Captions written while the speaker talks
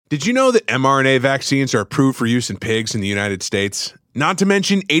Did you know that mRNA vaccines are approved for use in pigs in the United States? Not to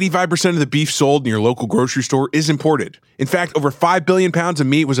mention, 85% of the beef sold in your local grocery store is imported. In fact, over 5 billion pounds of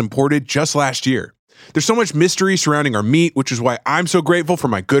meat was imported just last year. There's so much mystery surrounding our meat, which is why I'm so grateful for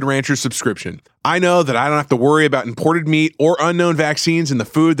my Good Ranchers subscription. I know that I don't have to worry about imported meat or unknown vaccines in the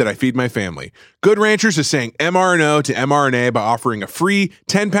food that I feed my family. Good Ranchers is saying mRNO to mRNA by offering a free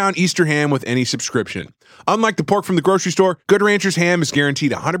 10-pound Easter ham with any subscription. Unlike the pork from the grocery store, Good Ranchers ham is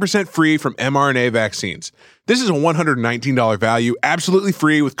guaranteed 100% free from mRNA vaccines. This is a $119 value, absolutely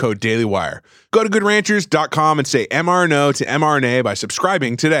free with code DailyWire. Go to goodranchers.com and say mRNO to mRNA by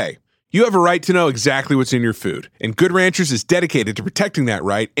subscribing today. You have a right to know exactly what's in your food, and Good Ranchers is dedicated to protecting that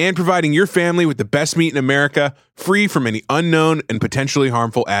right and providing your family with the best meat in America, free from any unknown and potentially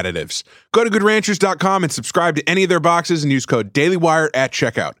harmful additives. Go to goodranchers.com and subscribe to any of their boxes and use code DailyWire at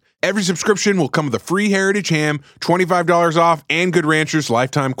checkout. Every subscription will come with a free Heritage ham, $25 off, and Good Ranchers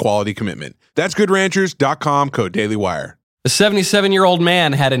lifetime quality commitment. That's goodranchers.com, code DailyWire. A 77-year-old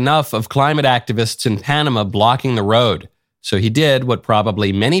man had enough of climate activists in Panama blocking the road. So he did what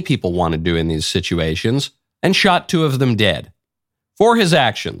probably many people want to do in these situations and shot 2 of them dead. For his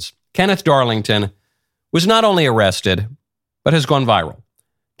actions, Kenneth Darlington was not only arrested, but has gone viral,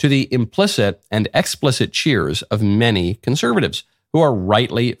 to the implicit and explicit cheers of many conservatives who are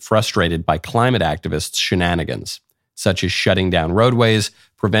rightly frustrated by climate activists' shenanigans, such as shutting down roadways,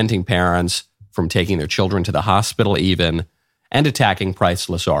 preventing parents from taking their children to the hospital even, and attacking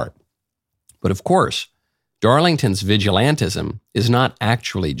priceless art. But of course, Darlington's vigilantism is not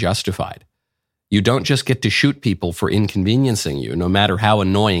actually justified. You don't just get to shoot people for inconveniencing you, no matter how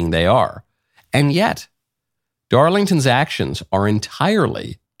annoying they are. And yet, Darlington's actions are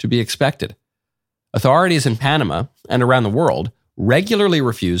entirely to be expected. Authorities in Panama and around the world regularly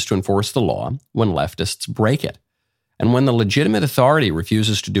refuse to enforce the law when leftists break it. And when the legitimate authority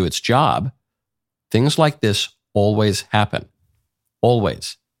refuses to do its job, things like this always happen.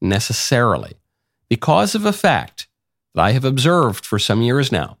 Always. Necessarily. Because of a fact that I have observed for some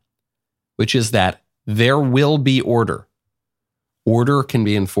years now, which is that there will be order. Order can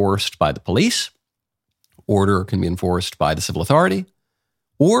be enforced by the police, order can be enforced by the civil authority,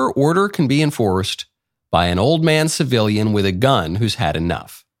 or order can be enforced by an old man civilian with a gun who's had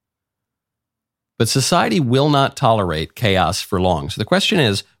enough. But society will not tolerate chaos for long. So the question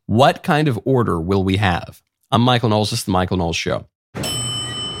is, what kind of order will we have? I'm Michael Knowles. This is The Michael Knowles Show.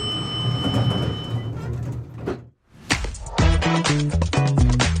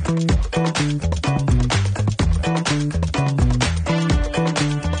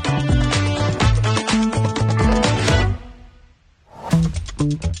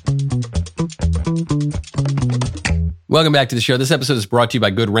 Welcome back to the show. This episode is brought to you by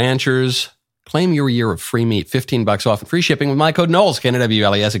Good Ranchers. Claim your year of free meat, $15 off and free shipping with my code Knowles, Knowles,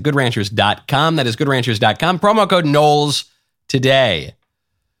 at goodranchers.com. That is goodranchers.com. Promo code Knowles today.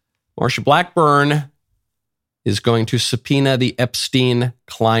 Marsha Blackburn is going to subpoena the Epstein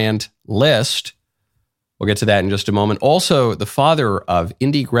client list. We'll get to that in just a moment. Also, the father of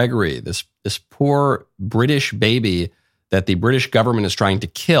Indy Gregory, this poor British baby that the British government is trying to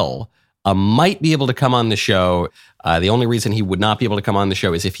kill, might be able to come on the show. The only reason he would not be able to come on the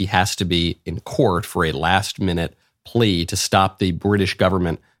show is if he has to be in court for a last-minute plea to stop the British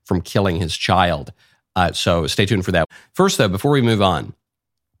government from killing his child. So stay tuned for that. First, though, before we move on,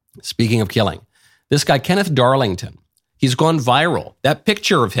 speaking of killing, this guy, Kenneth Darlington, he's gone viral. That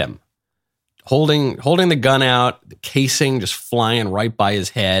picture of him holding the gun out, the casing just flying right by his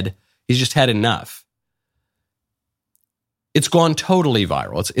head. He's just had enough. It's gone totally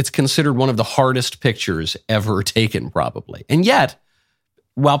viral. It's considered one of the hardest pictures ever taken, probably. And yet,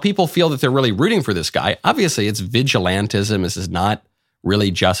 while people feel that they're really rooting for this guy, obviously it's vigilantism. This is not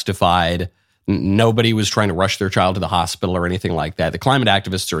really justified. Nobody was trying to rush their child to the hospital or anything like that. The climate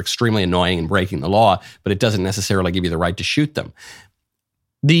activists are extremely annoying and breaking the law, but it doesn't necessarily give you the right to shoot them.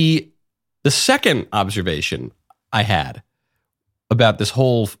 The second observation I had about this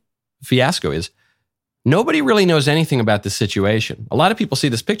whole fiasco is nobody really knows anything about this situation. A lot of people see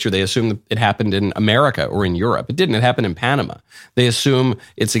this picture. They assume that it happened in America or in Europe. It didn't. It happened in Panama. They assume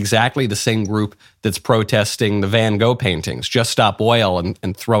it's exactly the same group that's protesting the Van Gogh paintings, Just Stop Oil,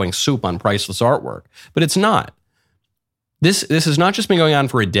 and throwing soup on priceless artwork. But it's not. This has not just been going on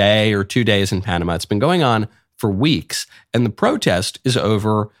for a day or 2 days in Panama. It's been going on for weeks. And the protest is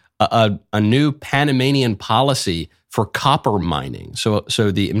over a new Panamanian policy for copper mining. So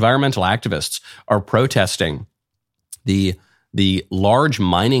the environmental activists are protesting the the large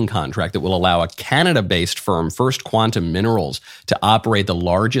mining contract that will allow a Canada-based firm, First Quantum Minerals, to operate the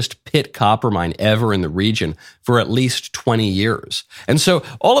largest pit copper mine ever in the region for at least 20 years. And so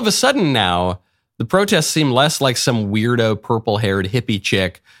all of a sudden now, the protests seem less like some weirdo purple-haired hippie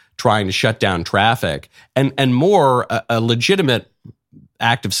chick trying to shut down traffic and more a legitimate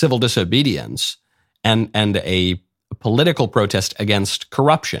act of civil disobedience and a political protest against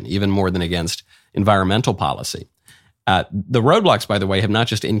corruption, even more than against environmental policy. The roadblocks, by the way, have not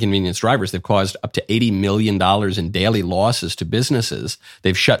just inconvenienced drivers. They've caused up to $80 million in daily losses to businesses.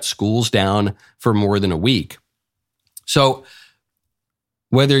 They've shut schools down for more than a week. So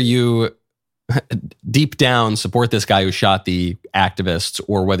whether you deep down support this guy who shot the activists,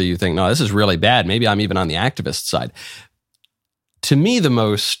 or whether you think, no, this is really bad, maybe I'm even on the activist side. To me, the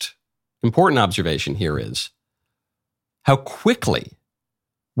most important observation here is how quickly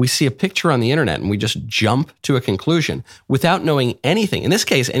we see a picture on the internet and we just jump to a conclusion without knowing anything. In this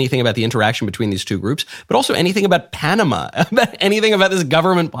case, anything about the interaction between these two groups, but also anything about Panama, anything about this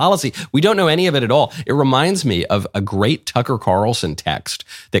government policy. We don't know any of it at all. It reminds me of a great Tucker Carlson text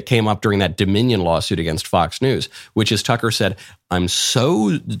that came up during that Dominion lawsuit against Fox News, which is Tucker said, I'm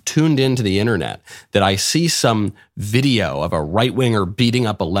so tuned into the internet that I see some video of a right-winger beating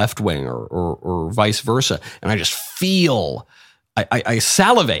up a left-winger or vice versa, and I just feel... I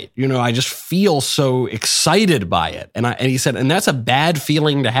salivate, I just feel so excited by it. And he said, and that's a bad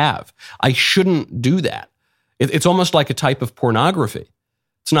feeling to have. I shouldn't do that. It's almost like a type of pornography.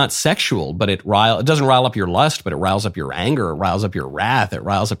 It's not sexual, but it doesn't rile up your lust, but it riles up your anger, it riles up your wrath, it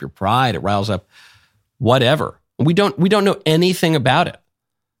riles up your pride, it riles up whatever. We don't know anything about it.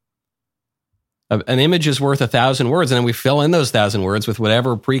 An image is worth 1,000 words, and then we fill in those 1,000 words with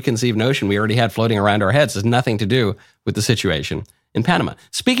whatever preconceived notion we already had floating around our heads. It has nothing to do with the situation in Panama.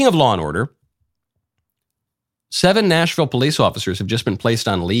 Speaking of law and order, 7 Nashville police officers have just been placed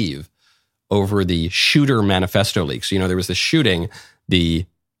on leave over the shooter manifesto leaks. There was the shooting, the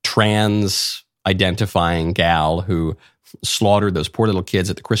trans-identifying gal who slaughtered those poor little kids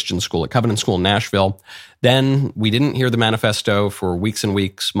at the Christian school, at Covenant School in Nashville. Then we didn't hear the manifesto for weeks and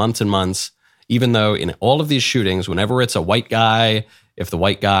weeks, months and months, even though in all of these shootings, whenever it's a white guy, if the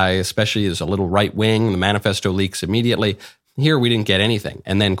white guy especially is a little right wing, the manifesto leaks immediately. Here we didn't get anything.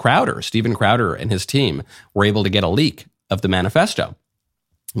 And then Stephen Crowder and his team were able to get a leak of the manifesto.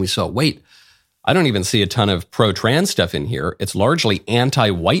 And we saw, wait, I don't even see a ton of pro-trans stuff in here. It's largely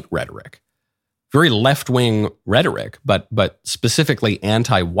anti-white rhetoric. Very left-wing rhetoric, but specifically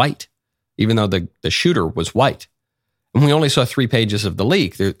anti-white, even though the shooter was white. And we only saw 3 pages of the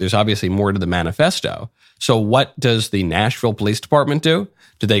leak. There's obviously more to the manifesto. So what does the Nashville Police Department do?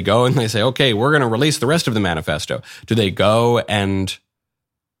 Do they go and they say, okay, we're going to release the rest of the manifesto? Do they go and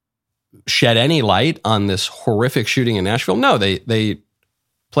shed any light on this horrific shooting in Nashville? No, they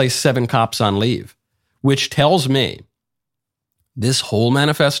place 7 cops on leave, which tells me this whole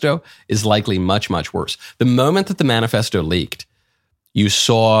manifesto is likely much, much worse. The moment that the manifesto leaked, you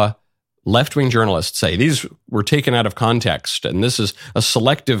saw left-wing journalists say these were taken out of context and this is a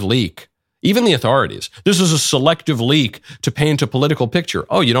selective leak. Even the authorities, this is a selective leak to paint a political picture.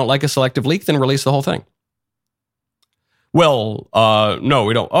 Oh, you don't like a selective leak? Then release the whole thing. Well, no,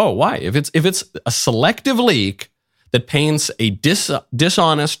 we don't. Oh, why? If it's a selective leak that paints a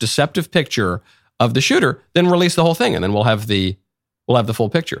dishonest, deceptive picture of the shooter, then release the whole thing, and then we'll have the full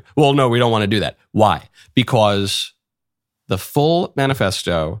picture. Well, no, we don't want to do that. Why? Because the full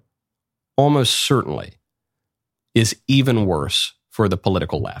manifesto almost certainly is even worse for the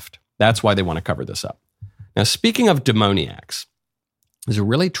political left. That's why they want to cover this up. Now, speaking of demoniacs, there's a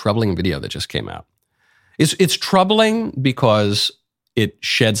really troubling video that just came out. It's troubling because it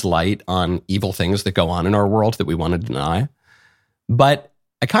sheds light on evil things that go on in our world that we want to deny. But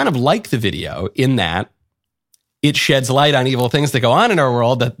I kind of like the video in that it sheds light on evil things that go on in our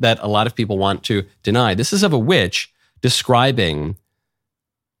world that a lot of people want to deny. This is of a witch describing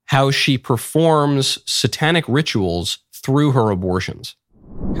how she performs satanic rituals through her abortions.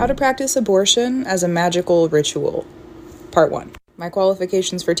 How to practice abortion as a magical ritual. Part 1. My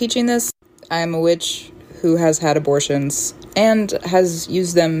qualifications for teaching this: I am a witch who has had abortions and has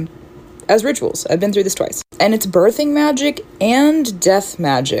used them as rituals. I've been through this twice. And it's birthing magic and death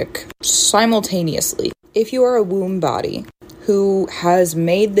magic simultaneously. If you are a womb body who has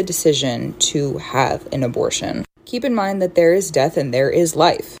made the decision to have an abortion, keep in mind that there is death and there is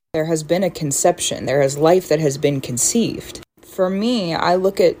life. There has been a conception. There is life that has been conceived. For me, I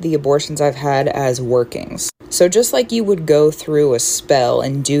look at the abortions I've had as workings. So just like you would go through a spell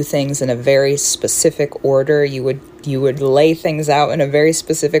and do things in a very specific order, you would lay things out in a very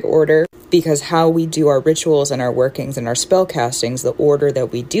specific order, because how we do our rituals and our workings and our spell castings, the order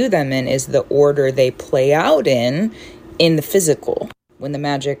that we do them in is the order they play out in the physical, when the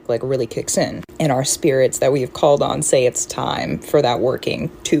magic really kicks in and our spirits that we have called on say it's time for that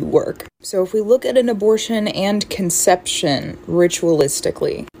working to work. So if we look at an abortion and conception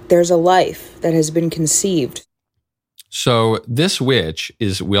ritualistically, there's a life that has been conceived. So this witch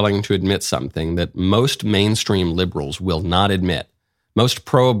is willing to admit something that most mainstream liberals will not admit. Most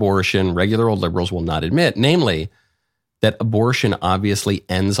pro-abortion, regular old liberals will not admit, namely that abortion obviously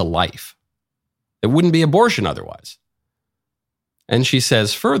ends a life. It wouldn't be abortion otherwise. And she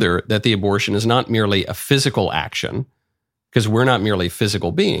says further that the abortion is not merely a physical action, because we're not merely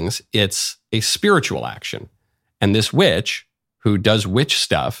physical beings, it's a spiritual action. And this witch, who does witch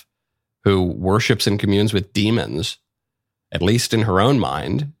stuff, who worships and communes with demons, at least in her own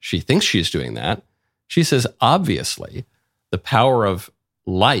mind, she thinks she's doing that. She says, obviously, the power of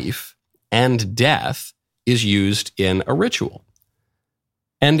life and death is used in a ritual.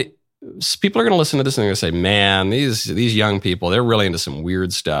 And people are going to listen to this and they're going to say, man, these young people, they're really into some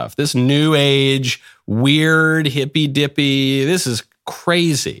weird stuff. This new age, weird, hippy-dippy, this is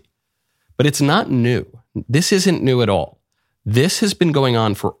crazy. But it's not new. This isn't new at all. This has been going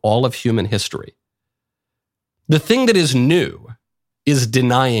on for all of human history. The thing that is new is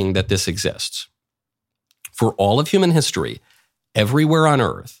denying that this exists. For all of human history, everywhere on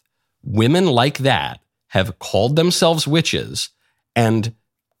earth, women like that have called themselves witches and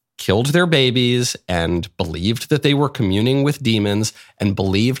killed their babies and believed that they were communing with demons and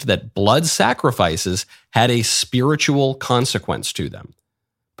believed that blood sacrifices had a spiritual consequence to them,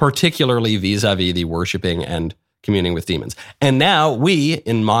 particularly vis-a-vis the worshiping and communing with demons. And now we,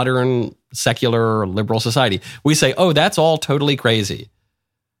 in modern secular liberal society, we say, oh, that's all totally crazy.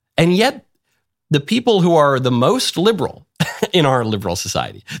 And yet the people who are the most liberal in our liberal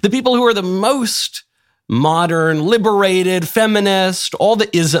society, the people who are the most modern, liberated, feminist, all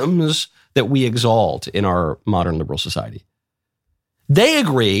the isms that we exalt in our modern liberal society, they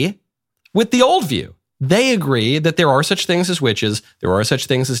agree with the old view. They agree that there are such things as witches, there are such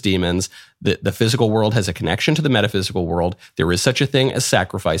things as demons, that the physical world has a connection to the metaphysical world. There is such a thing as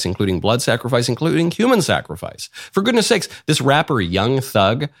sacrifice, including blood sacrifice, including human sacrifice. For goodness sakes, this rapper Young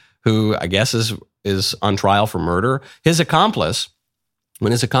Thug, who I guess is on trial for murder, his accomplice,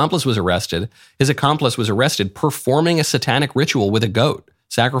 when his accomplice was arrested performing a satanic ritual with a goat,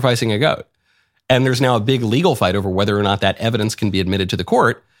 sacrificing a goat. And there's now a big legal fight over whether or not that evidence can be admitted to the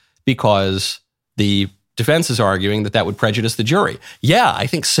court, because the defense is arguing that that would prejudice the jury. Yeah, I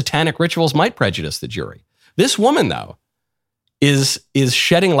think satanic rituals might prejudice the jury. This woman, though, is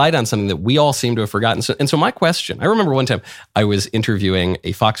shedding light on something that we all seem to have forgotten. So my question, I remember one time I was interviewing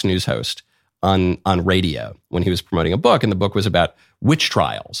a Fox News host on radio when he was promoting a book, and the book was about witch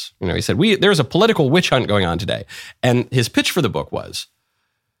trials. You know, he said, there's a political witch hunt going on today. And his pitch for the book was,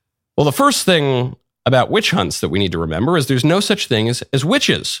 well, the first thing about witch hunts that we need to remember is there's no such thing as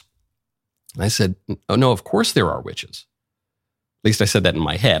witches. And I said, oh, no, of course there are witches. At least I said that in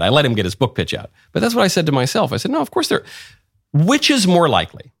my head. I let him get his book pitch out. But that's what I said to myself. I said, no, of course there are. Which is more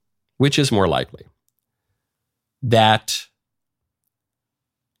likely that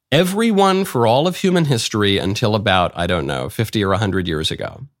everyone for all of human history until about, 50 or 100 years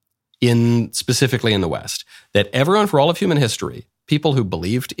ago, specifically in the West, that everyone for all of human history, people who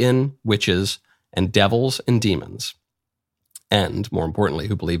believed in witches and devils and demons, and more importantly,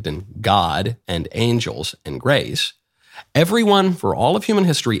 who believed in God and angels and grace, everyone for all of human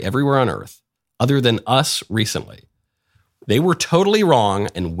history everywhere on earth, other than us recently, they were totally wrong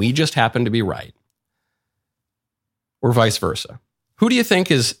and we just happened to be right. Or vice versa. Who do you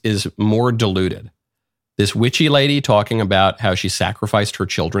think is more deluded? This witchy lady talking about how she sacrificed her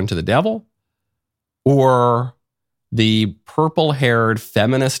children to the devil? Or the purple-haired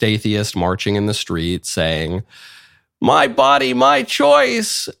feminist atheist marching in the street saying, my body, my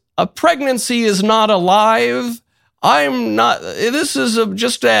choice, a pregnancy is not alive, this is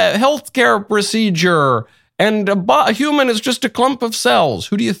just a healthcare procedure, and a human is just a clump of cells.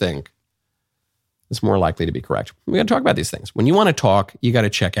 Who do you think is more likely to be correct? We got to talk about these things. When you want to talk, you got to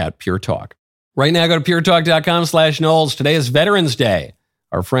check out Pure Talk. Right now, go to puretalk.com/Knowles. Today is Veterans Day.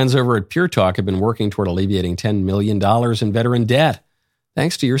 Our friends over at Pure Talk have been working toward alleviating $10 million in veteran debt.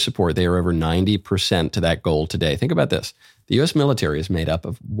 Thanks to your support, they are over 90% to that goal today. Think about this. The U.S. military is made up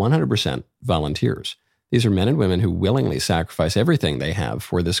of 100% volunteers. These are men and women who willingly sacrifice everything they have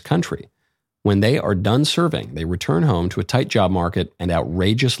for this country. When they are done serving, they return home to a tight job market and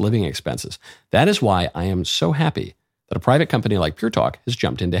outrageous living expenses. That is why I am so happy that a private company like Pure Talk has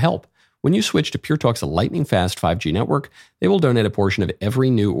jumped in to help. When you switch to Pure Talk's lightning-fast 5G network, they will donate a portion of every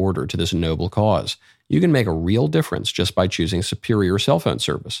new order to this noble cause. You can make a real difference just by choosing superior cell phone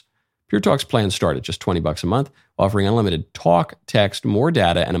service. Pure Talk's plans start at just $20 a month, offering unlimited talk, text, more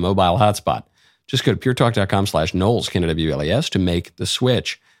data, and a mobile hotspot. Just go to puretalk.com/Knowles, KNWLES, to make the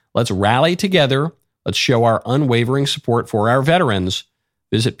switch. Let's rally together. Let's show our unwavering support for our veterans.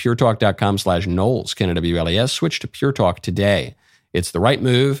 Visit puretalk.com/Knowles, KNWLES. Switch to Pure Talk today. It's the right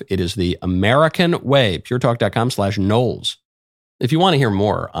move. It is the American way. puretalk.com/Knowles. If you want to hear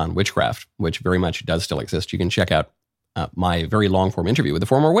more on witchcraft, which very much does still exist, you can check out my very long-form interview with the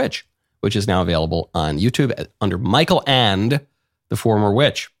former witch, which is now available on YouTube under Michael and the former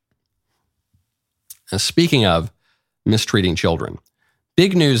witch. Now, speaking of mistreating children,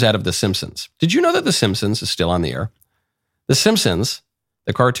 big news out of The Simpsons. Did you know that The Simpsons is still on the air? The Simpsons,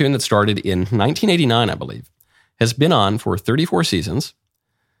 the cartoon that started in 1989, I believe, has been on for 34 seasons,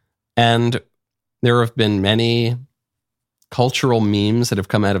 and there have been many cultural memes that have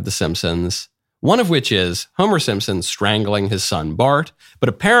come out of The Simpsons, one of which is Homer Simpson strangling his son Bart, but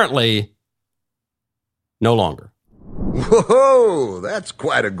apparently no longer. Whoa, that's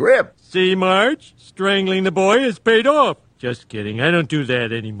quite a grip. See, Marge? Strangling the boy has paid off. Just kidding. I don't do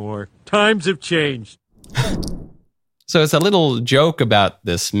that anymore. Times have changed. So it's a little joke about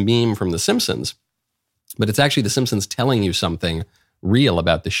this meme from The Simpsons, but it's actually The Simpsons telling you something real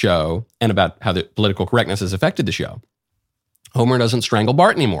about the show and about how the political correctness has affected the show. Homer doesn't strangle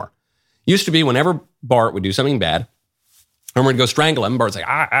Bart anymore. Used to be whenever Bart would do something bad, Homer would go strangle him. Bart's like,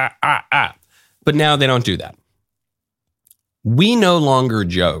 ah. But now they don't do that. We no longer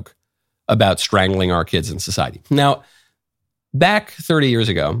joke about strangling our kids in society. Now, back 30 years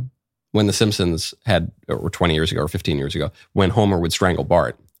ago, when The Simpsons had, or 20 years ago or 15 years ago, when Homer would strangle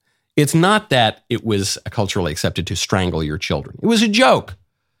Bart, it's not that it was culturally accepted to strangle your children. It was a joke.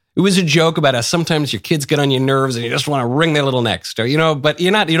 It was a joke about how sometimes your kids get on your nerves and you just want to wring their little necks, but you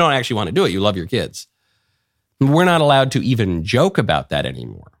don't actually want to do it. You love your kids. We're not allowed to even joke about that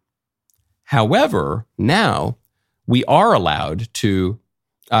anymore. However, now we are allowed to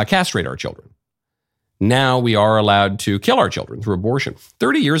castrate our children. Now we are allowed to kill our children through abortion.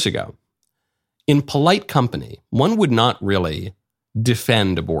 30 years ago, in polite company, one would not really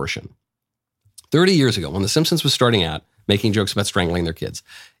defend abortion. 30 years ago, when The Simpsons was starting out making jokes about strangling their kids,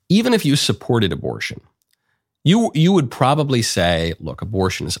 even if you supported abortion, you would probably say, look,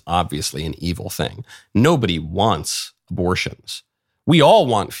 abortion is obviously an evil thing. Nobody wants abortions. We all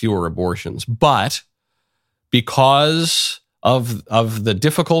want fewer abortions, but because of the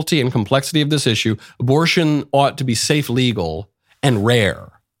difficulty and complexity of this issue, abortion ought to be safe, legal, and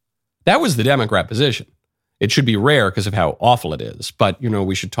rare. That was the Democrat position. It should be rare because of how awful it is, but,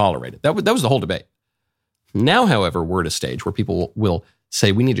 we should tolerate it. That was the whole debate. Now, however, we're at a stage where people will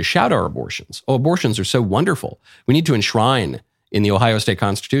say we need to shout our abortions. Oh, abortions are so wonderful. We need to enshrine in the Ohio State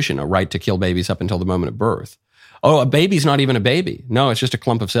Constitution a right to kill babies up until the moment of birth. Oh, a baby's not even a baby. No, it's just a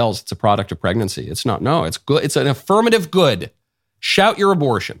clump of cells. It's a product of pregnancy. It's not. No, it's good. It's an affirmative good. Shout your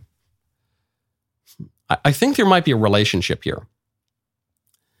abortion. I think there might be a relationship here.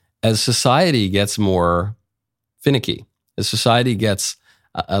 As society gets more finicky, as society gets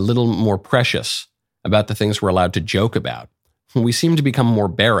a little more precious about the things we're allowed to joke about, we seem to become more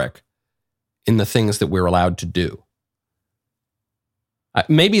barrack in the things that we're allowed to do.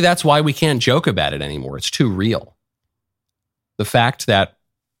 Maybe that's why we can't joke about it anymore. It's too real. The fact that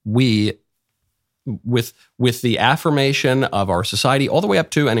we, with the affirmation of our society all the way up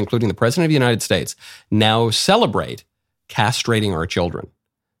to and including the President of the United States, now celebrate castrating our children,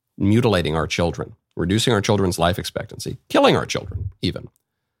 mutilating our children, reducing our children's life expectancy, killing our children even.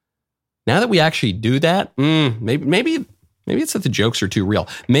 Now that we actually do that, maybe it's that the jokes are too real.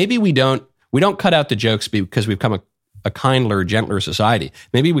 Maybe we don't cut out the jokes because we've become a kindler, gentler society.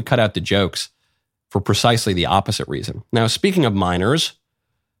 Maybe we cut out the jokes for precisely the opposite reason. Now, speaking of minors,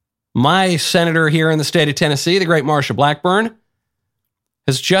 my senator here in the state of Tennessee, the great Marsha Blackburn,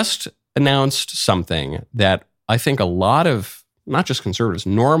 has just announced something that I think a lot of, not just conservatives,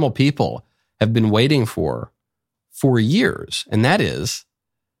 normal people have been waiting for years. And that is,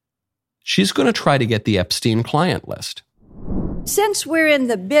 she's going to try to get the Epstein client list. Since we're in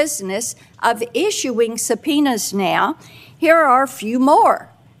the business of issuing subpoenas now, here are a few more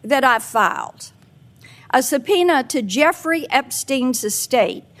that I've filed. A subpoena to Jeffrey Epstein's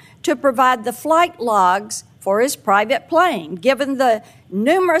estate to provide the flight logs for his private plane, given the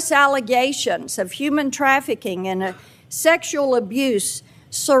numerous allegations of human trafficking and sexual abuse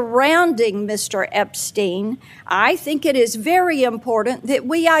surrounding Mr. Epstein. I think it is very important that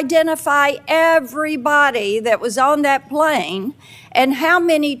we identify everybody that was on that plane and how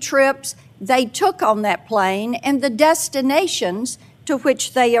many trips they took on that plane and the destinations to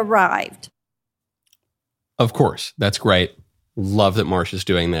which they arrived. Of course, that's great. Love that Marsha's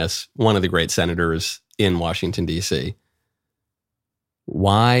doing this. One of the great senators in Washington, D.C.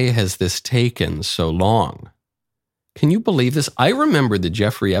 Why has this taken so long? Can you believe this? I remember the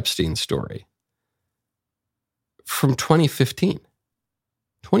Jeffrey Epstein story from 2015.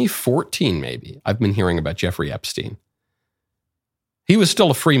 2014, maybe. I've been hearing about Jeffrey Epstein. He was still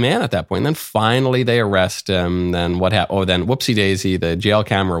a free man at that point. Then finally they arrest him. Then what happened? Oh, then whoopsie daisy, the jail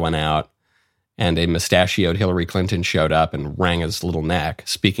camera went out and a mustachioed Hillary Clinton showed up and wrung his little neck.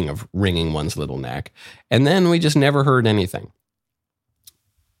 Speaking of wringing one's little neck. And then we just never heard anything.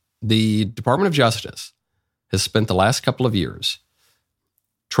 The Department of Justice has spent the last couple of years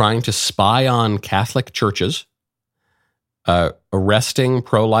trying to spy on Catholic churches, arresting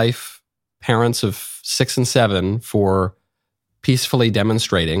pro-life parents of 6 and 7 for peacefully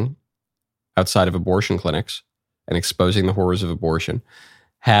demonstrating outside of abortion clinics and exposing the horrors of abortion,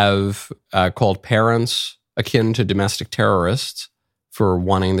 have called parents akin to domestic terrorists for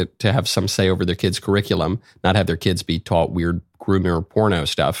wanting to have some say over their kids' curriculum, not have their kids be taught weird groomer porno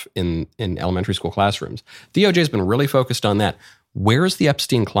stuff in elementary school classrooms. DOJ has been really focused on that. Where's the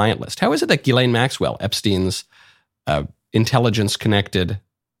Epstein client list? How is it that Ghislaine Maxwell, Epstein's intelligence-connected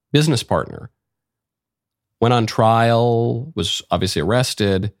business partner, went on trial, was obviously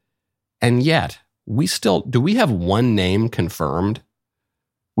arrested, and yet do we have one name confirmed?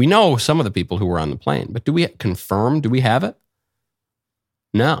 We know some of the people who were on the plane, but do we have it?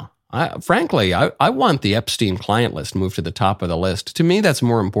 No. Frankly, I want the Epstein client list moved to the top of the list. To me, that's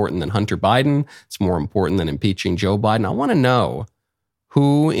more important than Hunter Biden. It's more important than impeaching Joe Biden. I want to know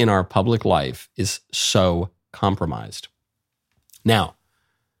who in our public life is so compromised. Now,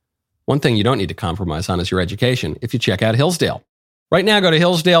 one thing you don't need to compromise on is your education if you check out Hillsdale. Right now, go to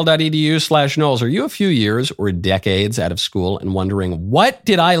hillsdale.edu/Knowles. Are you a few years or decades out of school and wondering, what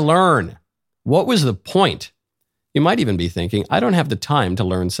did I learn? What was the point? You might even be thinking, I don't have the time to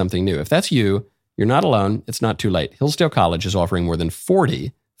learn something new. If that's you, you're not alone. It's not too late. Hillsdale College is offering more than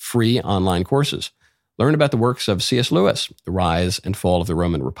 40 free online courses. Learn about the works of C.S. Lewis, the rise and fall of the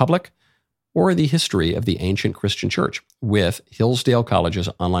Roman Republic, or the history of the ancient Christian church with Hillsdale College's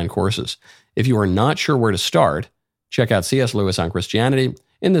online courses. If you are not sure where to start, check out C.S. Lewis on Christianity.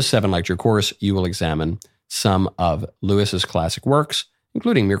 In this 7-lecture course, you will examine some of Lewis's classic works,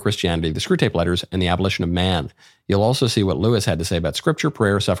 including Mere Christianity, the Screwtape Letters, and the Abolition of Man. You'll also see what Lewis had to say about scripture,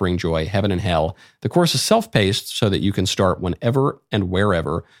 prayer, suffering, joy, heaven, and hell. The course is self-paced so that you can start whenever and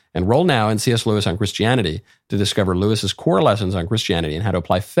wherever. Enroll now in C.S. Lewis on Christianity to discover Lewis's core lessons on Christianity and how to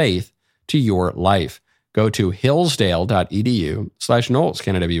apply faith to your life. Go to hillsdale.edu/Knowles,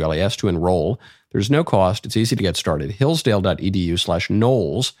 K-N-W-L-E-S, to enroll. There's no cost. It's easy to get started.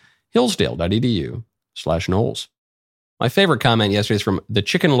 hillsdale.edu/Knowles, hillsdale.edu/Knowles. My favorite comment yesterday is from the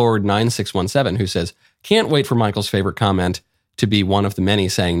Chicken Lord 9617, who says, can't wait for Michael's favorite comment to be one of the many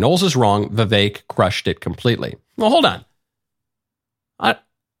saying, Knowles is wrong, Vivek crushed it completely. Well, hold on.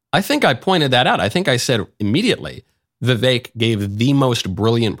 I think I pointed that out. I think I said immediately, Vivek gave the most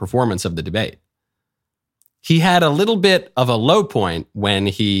brilliant performance of the debate. He had a little bit of a low point when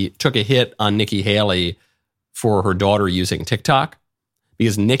he took a hit on Nikki Haley for her daughter using TikTok,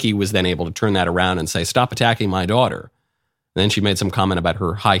 because Nikki was then able to turn that around and say, stop attacking my daughter. And then she made some comment about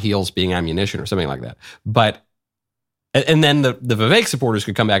her high heels being ammunition or something like that. And then the Vivek supporters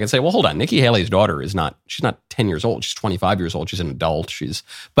could come back and say, well, hold on, Nikki Haley's daughter she's not 10 years old. She's 25 years old. She's an adult.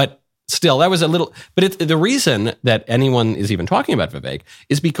 But still, that was a little, but the reason that anyone is even talking about Vivek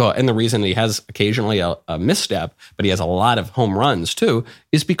is because, and the reason he has occasionally a misstep, but he has a lot of home runs too,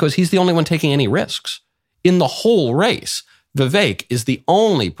 is because he's the only one taking any risks. In the whole race, Vivek is the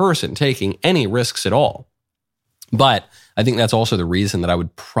only person taking any risks at all. But I think that's also the reason that I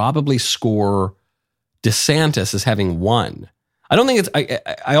would probably score DeSantis as having won. I don't think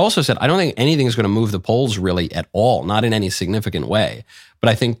I also said, I don't think anything is going to move the polls really at all, not in any significant way. But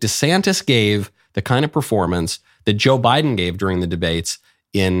I think DeSantis gave the kind of performance that Joe Biden gave during the debates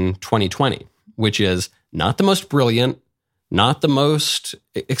in 2020, which is not the most brilliant, not the most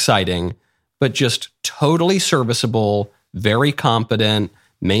exciting, but just totally serviceable, very competent,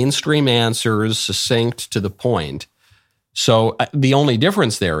 mainstream answers, succinct to the point. So the only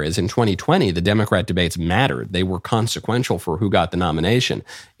difference there is in 2020, the Democrat debates mattered. They were consequential for who got the nomination.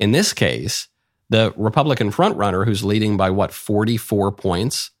 In this case, the Republican frontrunner, who's leading by 44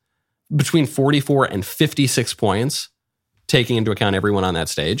 points, between 44 and 56 points, taking into account everyone on that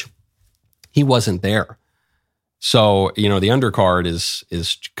stage, he wasn't there. So, the undercard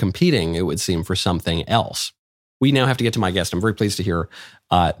is competing, it would seem, for something else. we now have to get to my guest. I'm very pleased to hear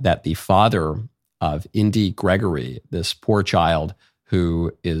that the father of Indy Gregory, this poor child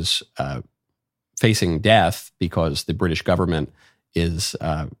who is facing death because the British government is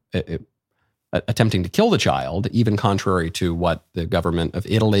attempting to kill the child, even contrary to what the government of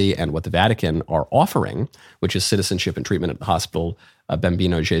Italy and what the Vatican are offering, which is citizenship and treatment at the hospital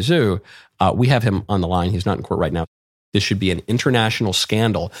Bambino Gesù. We have him on the line. He's not in court right now. This should be an international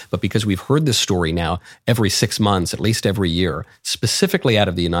scandal, but because we've heard this story now every 6 months, at least every year, specifically out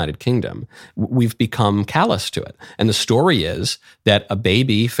of the United Kingdom, we've become callous to it. And the story is that a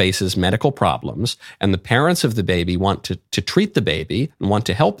baby faces medical problems, and the parents of the baby want to treat the baby and want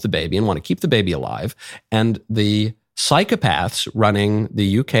to help the baby and want to keep the baby alive. And the psychopaths running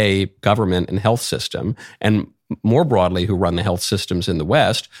the UK government and health system, and more broadly, who run the health systems in the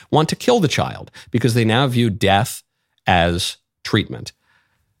West, want to kill the child because they now view death as treatment.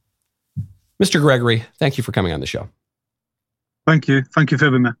 Mr. Gregory, thank you for coming on the show. Thank you. Thank you for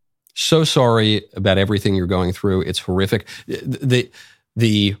having me. So sorry about everything you're going through. It's horrific.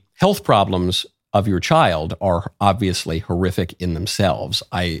 The health problems of your child are obviously horrific in themselves.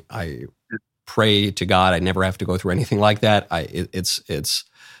 I pray to God I never have to go through anything like that. It's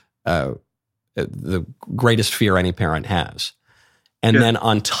the greatest fear any parent has. And then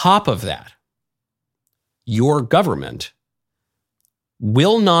on top of that, your government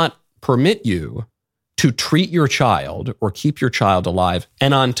will not permit you to treat your child or keep your child alive.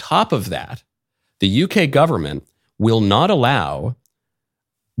 And on top of that, the UK government will not allow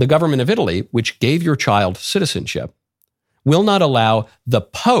the government of Italy, which gave your child citizenship, will not allow the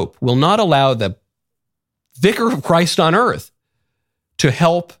Pope, will not allow the Vicar of Christ on earth to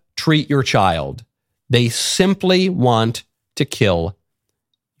help treat your child. They simply want to kill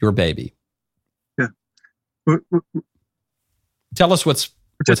your baby. Tell us what's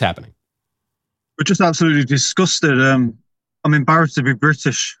happening. We're just absolutely disgusted. I'm embarrassed to be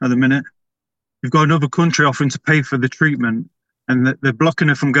British at the minute. We've got another country offering to pay for the treatment, and they're blocking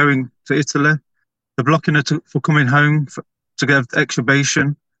her from going to Italy. They're blocking her for coming home to get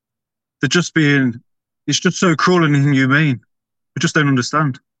extubation. It's just so cruel and inhumane. We just don't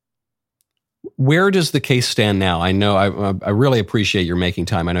understand. Where does the case stand now? I know I really appreciate your making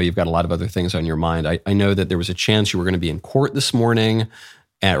time. I know you've got a lot of other things on your mind. I know that there was a chance you were going to be in court this morning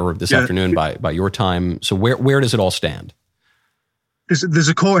or this afternoon by your time. So where does it all stand? There's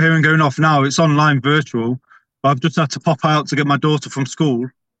a court hearing going off now. It's online virtual. But I've just had to pop out to get my daughter from school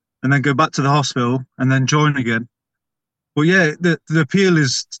and then go back to the hospital and then join again. But yeah, this appeal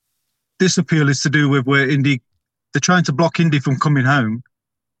is to do with where Indy, they're trying to block Indy from coming home.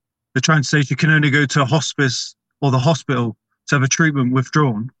 They're trying to say she can only go to a hospice or the hospital to have a treatment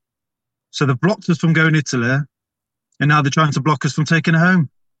withdrawn. So they've blocked us from going to Italy, and now they're trying to block us from taking her home.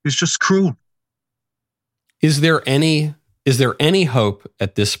 It's just cruel. Is there any hope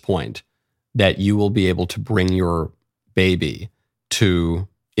at this point that you will be able to bring your baby to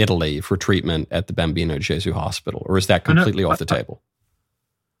Italy for treatment at the Bambino Gesù Hospital, or is that completely off the table?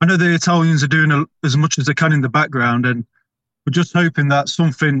 I know the Italians are doing as much as they can in the background, and we're just hoping that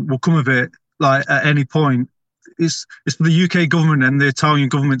something will come of it, like at any point. It's for the UK government and the Italian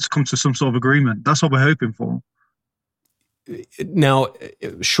government to come to some sort of agreement. That's what we're hoping for. Now,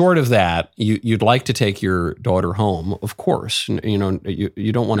 short of that, you'd like to take your daughter home, of course. You know,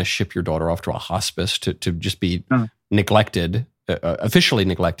 you don't want to ship your daughter off to a hospice to just be neglected, officially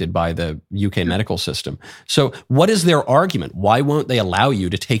neglected by the UK medical system. So what is their argument? Why won't they allow you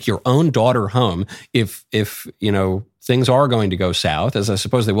to take your own daughter home if you know, things are going to go south, as I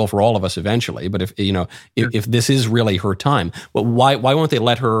suppose they will for all of us eventually, but if this is really her time, well, why won't they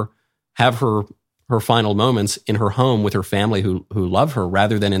let her have her final moments in her home with her family who love her,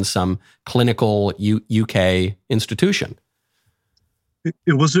 rather than in some clinical UK institution?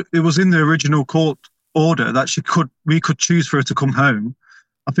 It was in the original court order that we could choose for her to come home.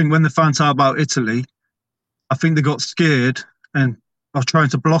 I think when they found out about Italy, I think they got scared and are trying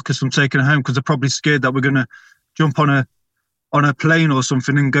to block us from taking her home, because they're probably scared that we're going to jump on a plane or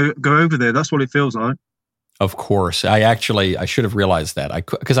something and go over there. That's what it feels like. Of course. I should have realized that.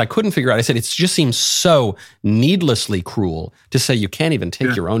 Because I couldn't figure out. I said, it just seems so needlessly cruel to say you can't even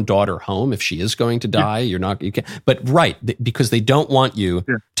take your own daughter home if she is going to die. You can't. But right, because they don't want you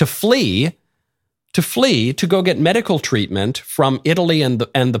to flee to go get medical treatment from Italy and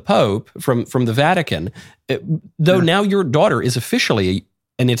the Pope from the Vatican. Now your daughter is officially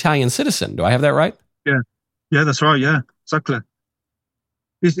an Italian citizen. Do I have that right? Yeah, that's right. Yeah, exactly.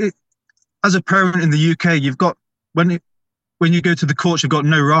 As a parent in the UK, you've got, when you go to the courts, you've got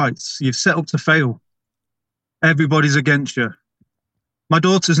no rights. You've set up to fail. Everybody's against you. My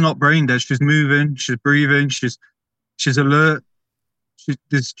daughter's not brain dead. She's moving, she's breathing, she's She's alert.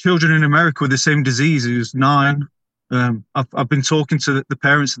 There's children in America with the same disease who's 9. I've been talking to the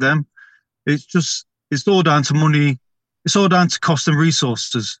parents of them. It's all down to money. It's all down to cost and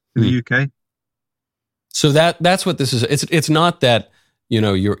resources in the UK. So that's what this is. It's not that,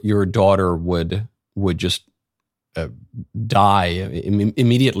 your daughter would just die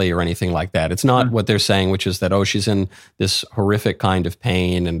immediately or anything like that. It's not what they're saying, which is that, she's in this horrific kind of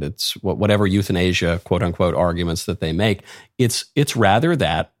pain and it's whatever euthanasia, quote unquote, arguments that they make. It's rather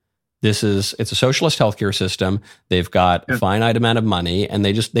that it's a socialist healthcare system. They've got a finite amount of money and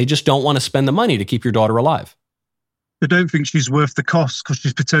they just don't want to spend the money to keep your daughter alive. They don't think she's worth the cost because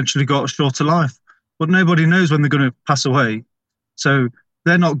she's potentially got a shorter life. But nobody knows when they're going to pass away. So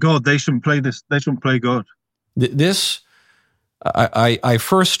they're not God. They shouldn't play this. They shouldn't play God. I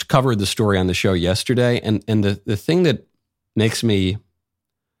first covered the story on the show yesterday, and the thing that makes me,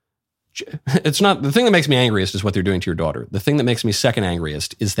 it's not, the thing that makes me angriest is what they're doing to your daughter. The thing that makes me second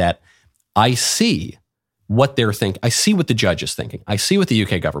angriest is that I see what they're thinking. I see what the judge is thinking. I see what the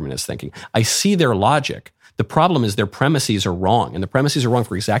UK government is thinking. I see their logic. The problem is their premises are wrong, and the premises are wrong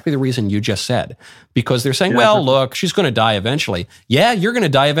for exactly the reason you just said. Because they're saying, look, she's going to die eventually. Yeah, you're going to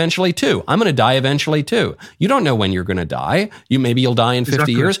die eventually too. I'm going to die eventually too. You don't know when you're going to die. Maybe you'll die in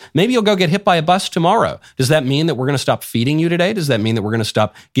 50 years. Maybe you'll go get hit by a bus tomorrow. Does that mean that we're going to stop feeding you today? Does that mean that we're going to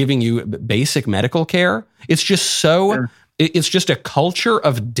stop giving you basic medical care? It's just so... Yeah. It's just a culture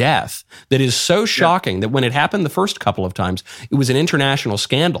of death that is so shocking that when it happened the first couple of times, it was an international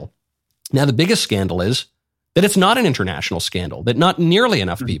scandal. Now, the biggest scandal is that it's not an international scandal, that not nearly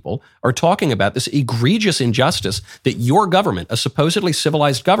enough people are talking about this egregious injustice that your government, a supposedly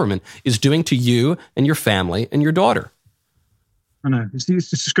civilized government, is doing to you and your family and your daughter. I know. It's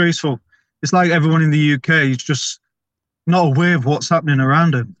disgraceful. It's like everyone in the UK is just not aware of what's happening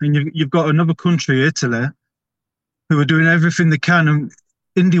around them. And you've got another country, Italy, who are doing everything they can. And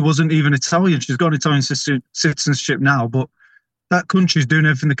India wasn't even Italian. She's got Italian citizenship now, but that country's doing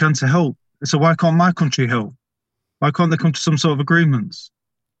everything they can to help. So why can't my country help? Why can't they come to some sort of agreements?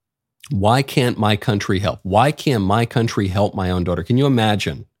 Why can't my country help? Why can't my country help my own daughter? Can you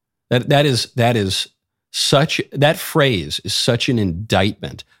imagine? That phrase is such an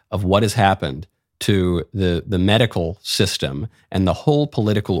indictment of what has happened to the medical system and the whole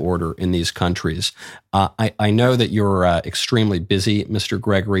political order in these countries. I know that you're extremely busy, Mr.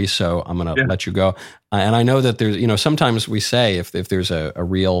 Gregory, so I'm going to let you go. And I know that there's, sometimes we say if there's a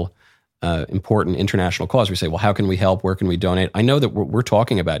real important international cause, we say, well, how can we help? Where can we donate? I know that what we're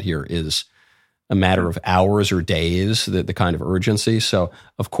talking about here is a matter of hours or days, the kind of urgency. So,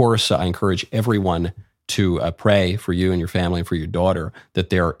 of course, I encourage everyone to pray for you and your family and for your daughter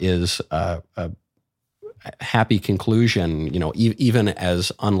that there is a happy conclusion, even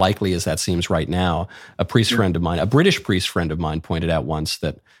as unlikely as that seems right now. A priest friend of mine, a British priest friend of mine, pointed out once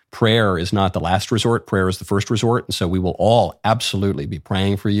that prayer is not the last resort, prayer is the first resort. And so we will all absolutely be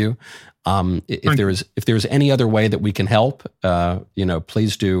praying for you. If there's any other way that we can help,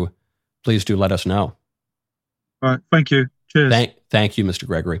 please do let us know. All right. Thank you. Cheers. Thank you, Mr.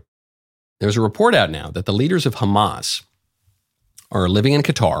 Gregory. There's a report out now that the leaders of Hamas are living in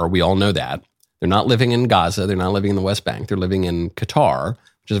Qatar. We all know that. They're not living in Gaza. They're not living in the West Bank. They're living in Qatar,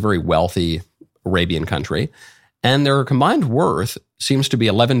 which is a very wealthy Arabian country. And their combined worth seems to be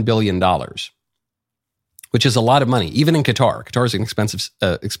 $11 billion, which is a lot of money, even in Qatar. Qatar is an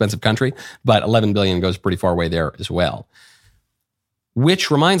expensive country, but $11 billion goes pretty far away there as well. Which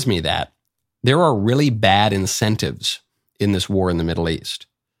reminds me that there are really bad incentives in this war in the Middle East.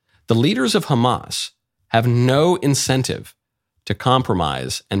 The leaders of Hamas have no incentive to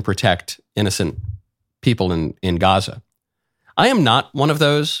compromise and protect innocent people in Gaza. I am not one of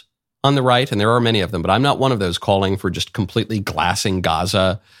those on the right, and there are many of them, but I'm not one of those calling for just completely glassing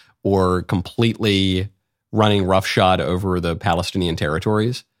Gaza or completely running roughshod over the Palestinian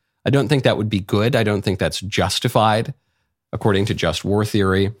territories. I don't think that would be good. I don't think that's justified according to just war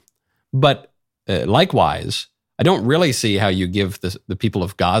theory. But likewise, I don't really see how you give the people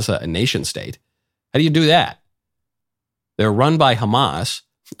of Gaza a nation state. How do you do that? They're run by Hamas,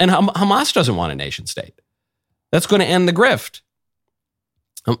 and Hamas doesn't want a nation state. That's going to end the grift.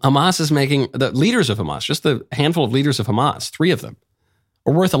 Hamas is making, the leaders of Hamas, just the handful of leaders of Hamas, 3 of them,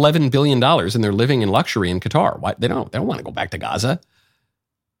 are worth $11 billion, and they're living in luxury in Qatar. Why? They don't want to go back to Gaza.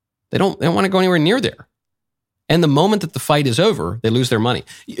 They don't want to go anywhere near there. And the moment that the fight is over, they lose their money.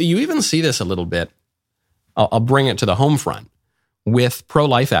 You even see this a little bit. I'll bring it to the home front with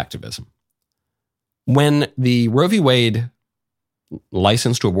pro-life activism. When the Roe v. Wade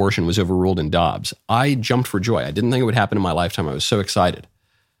license to abortion was overruled in Dobbs, I jumped for joy. I didn't think it would happen in my lifetime. I was so excited.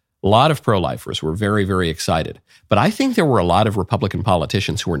 A lot of pro-lifers were very, very excited. But I think there were a lot of Republican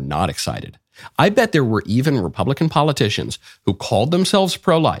politicians who were not excited. I bet there were even Republican politicians who called themselves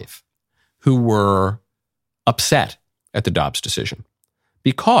pro-life who were upset at the Dobbs decision.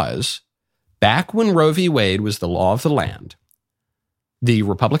 Because back when Roe v. Wade was the law of the land, the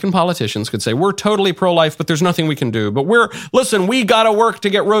Republican politicians could say, we're totally pro-life, but there's nothing we can do. But we got to work to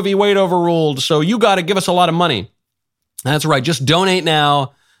get Roe v. Wade overruled, so you got to give us a lot of money. That's right, just donate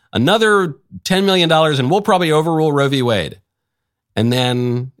now, another $10 million, and we'll probably overrule Roe v. Wade. And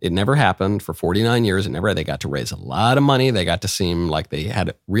then it never happened for 49 years. They got to raise a lot of money. They got to seem like they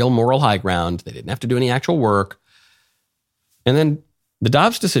had real moral high ground. They didn't have to do any actual work. And then the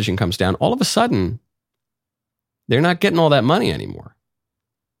Dobbs decision comes down. All of a sudden, they're not getting all that money anymore.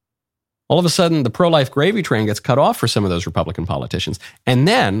 All of a sudden, the pro-life gravy train gets cut off for some of those Republican politicians. And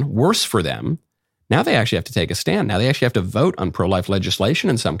then, worse for them, now they actually have to take a stand. Now they actually have to vote on pro-life legislation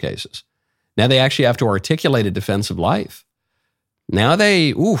in some cases. Now they actually have to articulate a defense of life. Now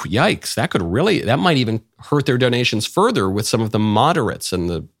yikes, that might even hurt their donations further with some of the moderates and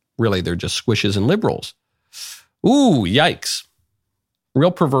they're just squishes and liberals. Yikes.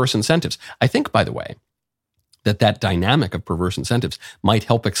 Real perverse incentives. I think, by the way, that dynamic of perverse incentives might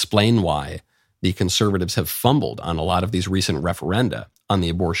help explain why the conservatives have fumbled on a lot of these recent referenda on the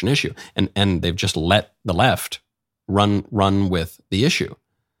abortion issue. And they've just let the left run with the issue.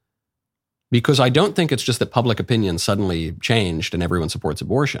 Because I don't think it's just that public opinion suddenly changed and everyone supports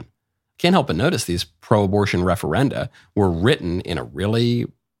abortion. Can't help but notice these pro-abortion referenda were written in a really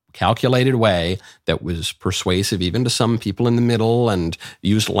calculated way that was persuasive even to some people in the middle and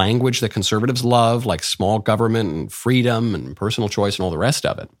used language that conservatives love, like small government and freedom and personal choice and all the rest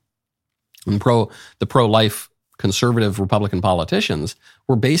of it. And the pro-life conservative Republican politicians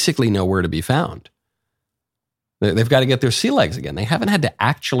were basically nowhere to be found. They've got to get their sea legs again. They haven't had to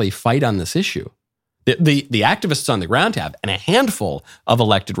actually fight on this issue. The activists on the ground have, and a handful of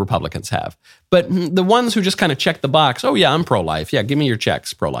elected Republicans have. But the ones who just kind of check the box, oh yeah, I'm pro-life. Yeah, give me your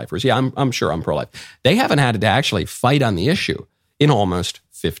checks, pro-lifers. Yeah, I'm sure I'm pro-life. They haven't had to actually fight on the issue in almost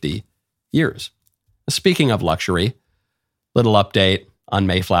 50 years. Speaking of luxury, little update on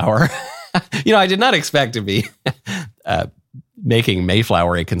Mayflower. I did not expect to be making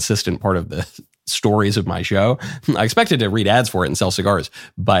Mayflower a consistent part of the stories of my show. I expected to read ads for it and sell cigars,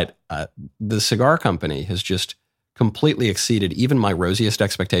 but the cigar company has just completely exceeded even my rosiest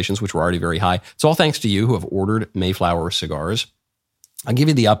expectations, which were already very high. It's all thanks to you who have ordered Mayflower cigars. I'll give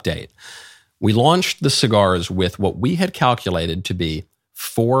you the update. We launched the cigars with what we had calculated to be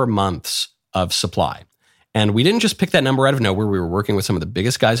 4 months of supply. And we didn't just pick that number out of nowhere. We were working with some of the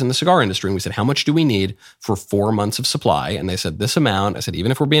biggest guys in the cigar industry. And we said, how much do we need for 4 months of supply? And they said, this amount. I said,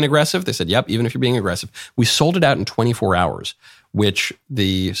 even if we're being aggressive? They said, yep, even if you're being aggressive. We sold it out in 24 hours, which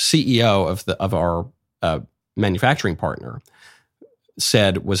the CEO of our manufacturing partner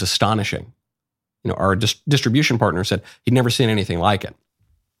said was astonishing. Our distribution partner said he'd never seen anything like it.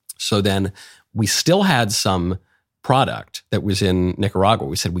 So then we still had some product that was in Nicaragua.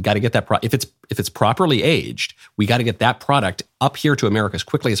 We said, we got to get that if it's properly aged, we got to get that product up here to America as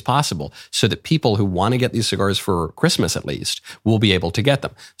quickly as possible so that people who want to get these cigars for Christmas at least will be able to get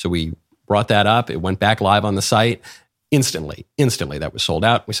them. So we brought that up. It went back live on the site. Instantly that was sold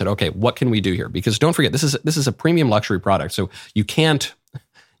out. We said, okay, what can we do here? Because don't forget, this is a premium luxury product. So you can't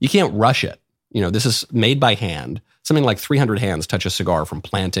rush it. This is made by hand. Something like 300 hands touch a cigar from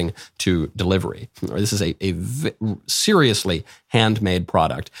planting to delivery. This is a seriously handmade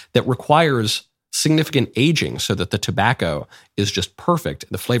product that requires significant aging so that the tobacco is just perfect.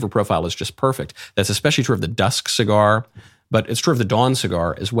 The flavor profile is just perfect. That's especially true of the dusk cigar, but it's true of the dawn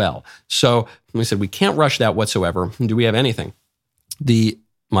cigar as well. So we said, we can't rush that whatsoever. Do we have anything?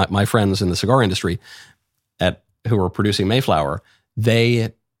 My friends in the cigar industry who were producing Mayflower,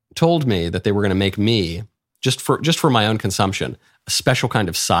 they told me that they were going to make me, just for my own consumption, a special kind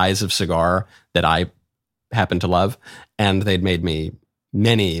of size of cigar that I happen to love. And they'd made me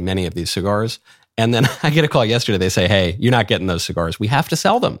many, many of these cigars. And then I get a call yesterday. They say, hey, you're not getting those cigars. We have to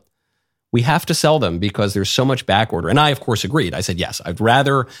sell them. We have to sell them because there's so much back order. And I, of course, agreed. I said, yes, I would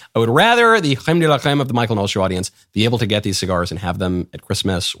rather the crème de la crème of the Michael Knowles Show audience be able to get these cigars and have them at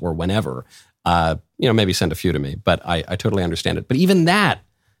Christmas or whenever. Maybe send a few to me. But I totally understand it. But even that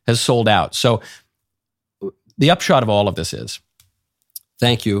has sold out. So the upshot of all of this is,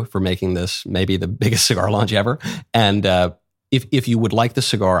 thank you for making this maybe the biggest cigar launch ever. And if you would like the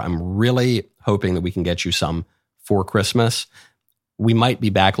cigar, I'm really hoping that we can get you some for Christmas. We might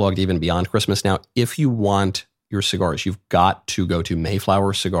be backlogged even beyond Christmas now. If you want your cigars, you've got to go to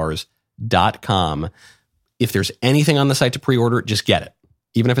mayflowercigars.com. If there's anything on the site to pre-order, just get it.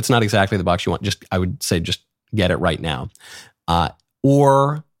 even if it's not exactly the box you want, I would say just get it right now.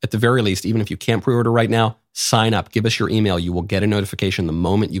 Or at the very least, even if you can't pre-order right now, sign up. Give us your email. You will get a notification the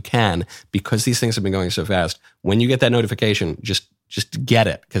moment you can, because these things have been going so fast. When you get that notification, just get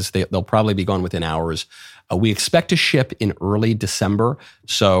it, because they'll probably be gone within hours. We expect to ship in early December,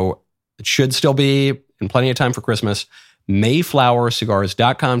 so it should still be in plenty of time for Christmas.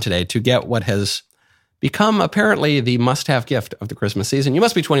 MayflowerCigars.com today to get what has become apparently the must-have gift of the Christmas season. You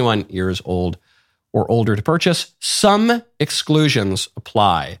must be 21 years old or older to purchase. Some exclusions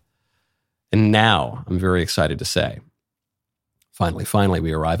apply. And now I'm very excited to say, finally,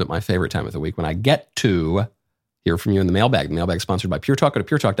 we arrive at my favorite time of the week when I get to hear from you in the mailbag. The mailbag sponsored by Pure Talk. Go to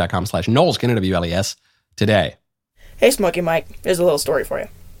puretalk.com/Knowles, KNWLES today. Hey, Smokey Mike, here's a little story for you.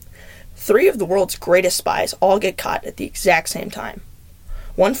 3 of the world's greatest spies all get caught at the exact same time.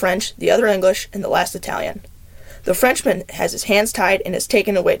 One French, the other English, and the last Italian. The Frenchman has his hands tied and is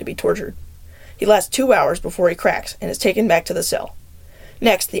taken away to be tortured. He lasts 2 hours before he cracks and is taken back to the cell.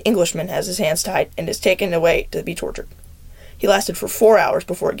 Next, the Englishman has his hands tied and is taken away to be tortured. He lasted for 4 hours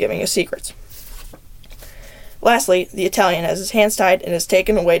before giving his secrets. Lastly, the Italian has his hands tied and is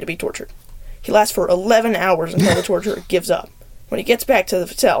taken away to be tortured. He lasts for 11 hours until the torturer gives up. When he gets back to the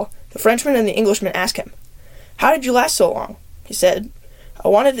cell, the Frenchman and the Englishman ask him, "How did you last so long?" He said, "I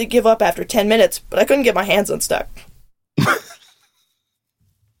wanted to give up after 10 minutes, but I couldn't get my hands unstuck."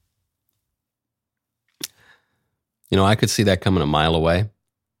 I could see that coming a mile away.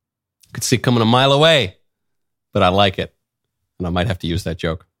 But I like it. And I might have to use that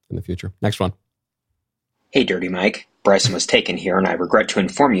joke in the future. Next one. Hey, Dirty Mike. Bryson was taken here, and I regret to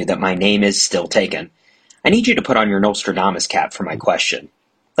inform you that my name is still taken. I need you to put on your Nostradamus cap for my question.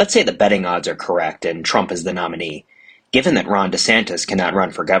 Let's say the betting odds are correct and Trump is the nominee. Given that Ron DeSantis cannot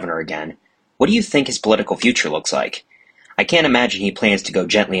run for governor again, what do you think his political future looks like? I can't imagine he plans to go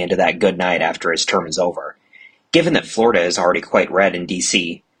gently into that good night after his term is over. Given that Florida is already quite red in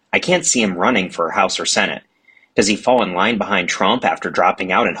D.C., I can't see him running for House or Senate. Does he fall in line behind Trump after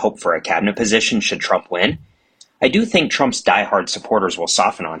dropping out and hope for a cabinet position should Trump win? I do think Trump's diehard supporters will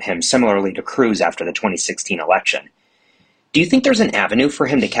soften on him, similarly to Cruz after the 2016 election. Do you think there's an avenue for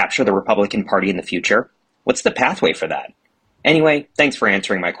him to capture the Republican Party in the future? What's the pathway for that? Anyway, thanks for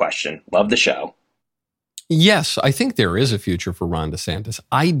answering my question. Love the show. Yes, I think there is a future for Ron DeSantis.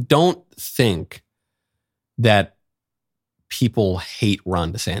 I don't think that people hate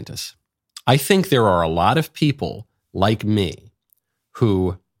Ron DeSantis. I think there are a lot of people like me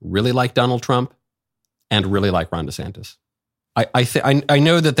who really like Donald Trump and really like Ron DeSantis. I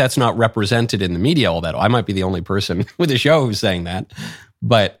know that that's not represented in the media all that. I might be the only person with a show who's saying that,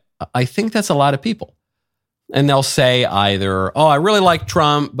 but I think that's a lot of people. And they'll say either, "Oh, I really like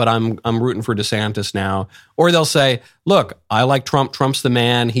Trump, but I'm rooting for DeSantis now," or they'll say, "Look, I like Trump. Trump's the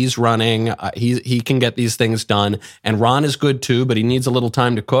man. He's running. He can get these things done, and Ron is good too, but he needs a little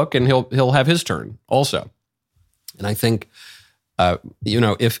time to cook, and he'll have his turn also." And I think,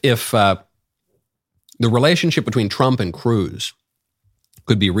 if the relationship between Trump and Cruz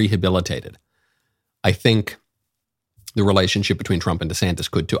could be rehabilitated, I think the relationship between Trump and DeSantis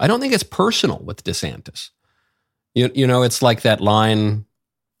could too. I don't think it's personal with DeSantis. It's like that line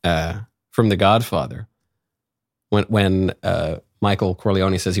from The Godfather when Michael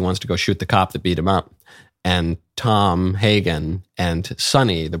Corleone says he wants to go shoot the cop that beat him up. And Tom Hagen and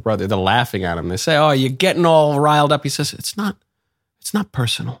Sonny, the brother, they're laughing at him. They say, "Oh, you're getting all riled up." He says, It's not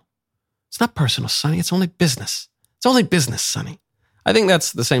personal. It's not personal, Sonny. It's only business. It's only business, Sonny." I think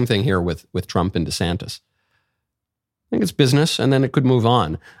that's the same thing here with Trump and DeSantis. I think it's business, and then it could move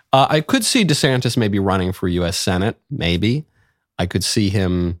on. I could see DeSantis maybe running for U.S. Senate, maybe. I could see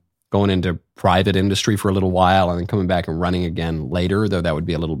him going into private industry for a little while and then coming back and running again later, though that would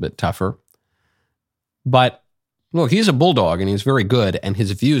be a little bit tougher. But, look, he's a bulldog, and he's very good, and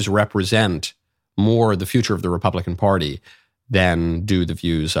his views represent more the future of the Republican Party than do the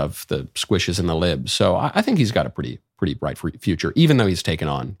views of the squishes and the libs. So I think he's got a pretty bright future, even though he's taken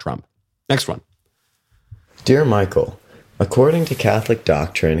on Trump. Next one. Dear Michael, according to Catholic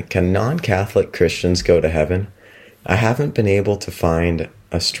doctrine, can non-Catholic Christians go to heaven? I haven't been able to find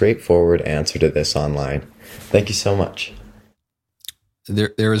a straightforward answer to this online. Thank you so much.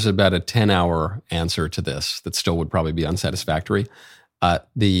 There is about a 10-hour answer to this that still would probably be unsatisfactory.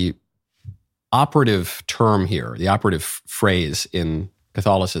 The operative term here, the operative phrase in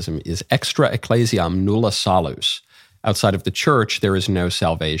Catholicism is extra ecclesiam nulla salus. Outside of the church, there is no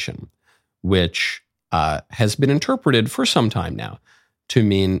salvation, which has been interpreted for some time now to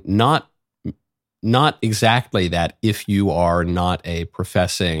mean not exactly that if you are not a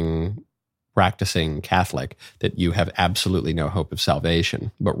professing practicing Catholic that you have absolutely no hope of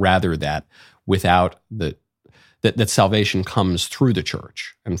salvation, but rather that without that salvation comes through the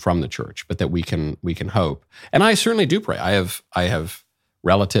church and from the church, but that we can hope. And I certainly do pray. I have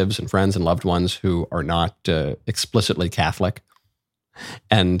relatives and friends and loved ones who are not explicitly Catholic,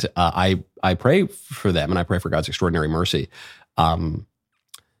 and I pray for them, and I pray for God's extraordinary mercy.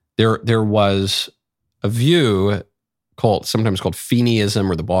 There was a view sometimes called Feeneyism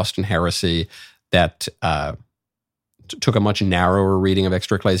or the Boston Heresy that took a much narrower reading of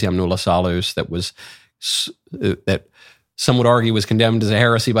Extra Ecclesiam Nulla Salus that some would argue was condemned as a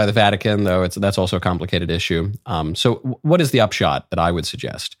heresy by the Vatican, though that's also a complicated issue. So what is the upshot that I would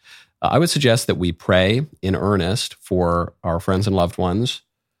suggest? I would suggest that we pray in earnest for our friends and loved ones,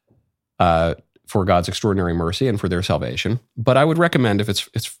 for God's extraordinary mercy and for their salvation. But I would recommend, if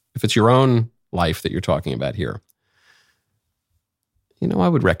it's your own life that you're talking about here, I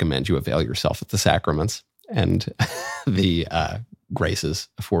would recommend you avail yourself of the sacraments and the graces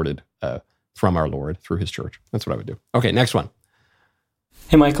afforded from our Lord through his church. That's what I would do. Okay, next one.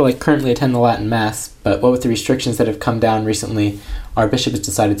 Hey, Michael, I currently attend the Latin Mass, but what with the restrictions that have come down recently, our bishop has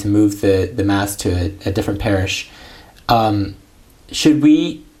decided to move the Mass to a different parish. Should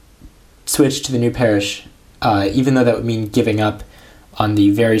we switch to the new parish, even though that would mean giving up on the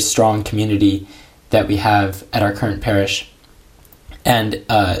very strong community that we have at our current parish? And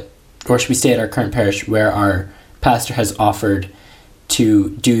or should we stay at our current parish where our pastor has offered to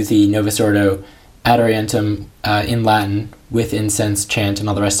do the Novus Ordo ad orientem in Latin with incense, chant, and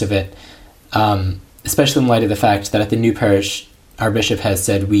all the rest of it, especially in light of the fact that at the new parish, our bishop has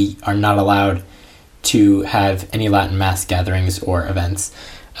said we are not allowed to have any Latin Mass gatherings or events.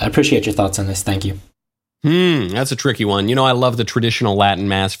 I appreciate your thoughts on this. Thank you. That's a tricky one. I love the traditional Latin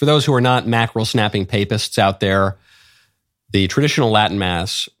Mass. For those who are not mackerel-snapping papists out there, the traditional Latin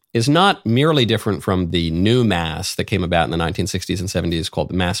Mass is not merely different from the new Mass that came about in the 1960s and 70s called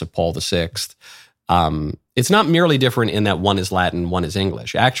the Mass of Paul VI. It's not merely different in that one is Latin, one is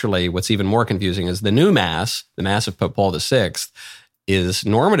English. Actually, what's even more confusing is the new Mass, the Mass of Pope Paul VI, is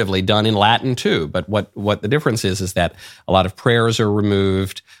normatively done in Latin too. But what the difference is that a lot of prayers are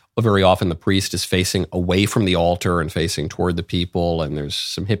removed. Very often the priest is facing away from the altar and facing toward the people, and there's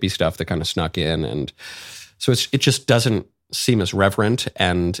some hippie stuff that kind of snuck in. And so it just doesn't seem as reverent,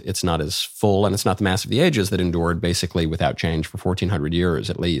 and it's not as full, and it's not the Mass of the Ages that endured basically without change for 1,400 years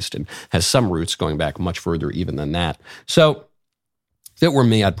at least, and has some roots going back much further even than that. So if it were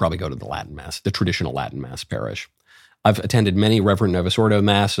me, I'd probably go to the Latin Mass, the traditional Latin Mass parish. I've attended many Reverend Novus Ordo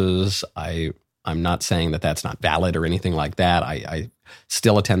Masses. I'm not saying that that's not valid or anything like that. I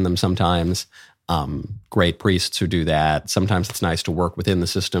still attend them sometimes. Great priests who do that. Sometimes it's nice to work within the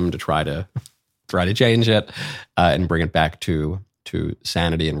system to try to change it and bring it back to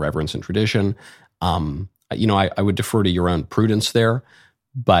sanity and reverence and tradition. I would defer to your own prudence there.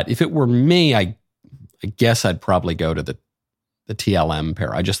 But if it were me, I guess I'd probably go to the TLM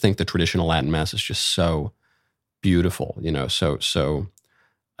pair. I just think the traditional Latin Mass is just so beautiful, so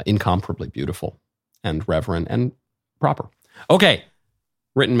incomparably beautiful and reverent and proper. Okay,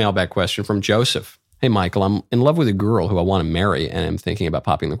 written mailbag question from Joseph. Hey, Michael, I'm in love with a girl who I want to marry and I'm thinking about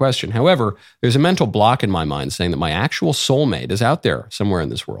popping the question. However, there's a mental block in my mind saying that my actual soulmate is out there somewhere in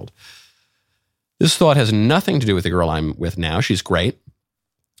this world. This thought has nothing to do with the girl I'm with now. She's great.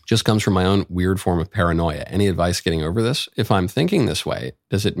 Just comes from my own weird form of paranoia. Any advice getting over this? If I'm thinking this way,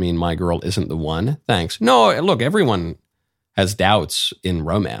 does it mean my girl isn't the one? Thanks. No, look, everyone has doubts in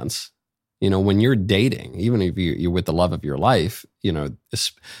romance. When you're dating, even if you're with the love of your life,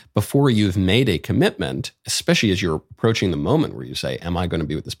 before you've made a commitment, especially as you're approaching the moment where you say, am I going to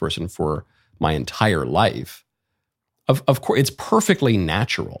be with this person for my entire life? Of course, it's perfectly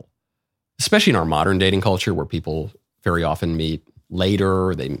natural, especially in our modern dating culture where people very often meet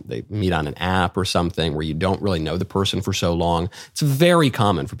later, they meet on an app or something where you don't really know the person for so long. It's very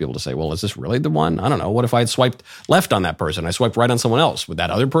common for people to say, well, is this really the one? I don't know. What if I had swiped left on that person? I swiped right on someone else. Would that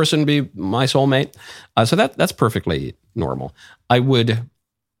other person be my soulmate? So that's perfectly normal. I would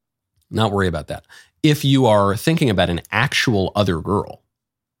not worry about that. If you are thinking about an actual other girl,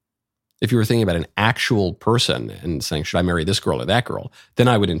 if you were thinking about an actual person and saying, should I marry this girl or that girl? Then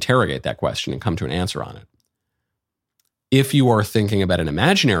I would interrogate that question and come to an answer on it. If you are thinking about an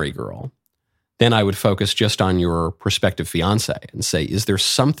imaginary girl, then I would focus just on your prospective fiance and say, is there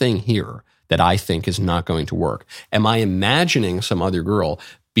something here that I think is not going to work? Am I imagining some other girl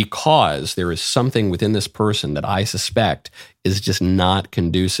because there is something within this person that I suspect is just not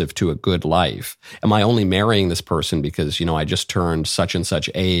conducive to a good life? Am I only marrying this person because, I just turned such and such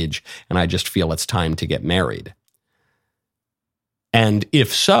age and I just feel it's time to get married? And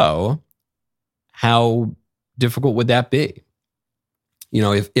if so, how difficult would that be? You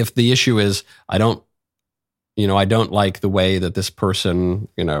know, if the issue is, I don't like the way that this person,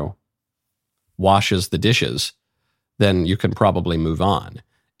 washes the dishes, then you can probably move on.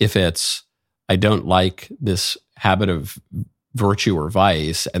 If it's, I don't like this habit of virtue or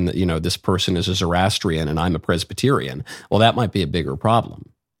vice, and this person is a Zoroastrian and I'm a Presbyterian, well, that might be a bigger problem.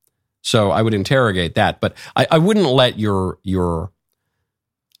 So I would interrogate that, but I wouldn't let your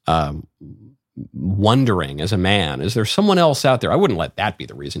wondering as a man, is there someone else out there? I wouldn't let that be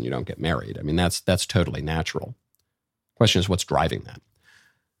the reason you don't get married. I mean, that's totally natural. Question is, what's driving that?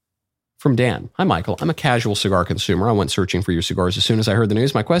 From Dan. Hi, Michael. I'm a casual cigar consumer. I went searching for your cigars as soon as I heard the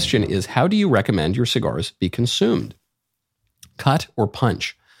news. My question is, how do you recommend your cigars be consumed? Cut or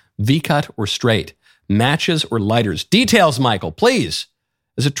punch? V-cut or straight? Matches or lighters? Details, Michael, please.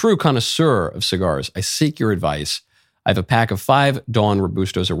 As a true connoisseur of cigars, I seek your advice. I have a pack of 5 Dawn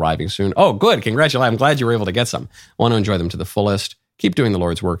Robustos arriving soon. Oh, good. Congratulations. I'm glad you were able to get some. I want to enjoy them to the fullest. Keep doing the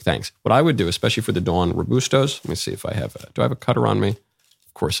Lord's work. Thanks. What I would do, especially for the Dawn Robustos, let me see if I have do I have a cutter on me?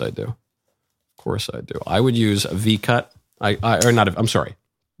 Of course I do. Of course I do. I would use a V cut. I'm sorry.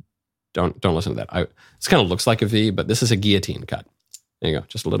 Don't listen to that. This kind of looks like a V, but this is a guillotine cut. There you go.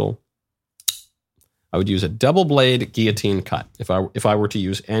 Just a little. I would use a double blade guillotine cut if I were to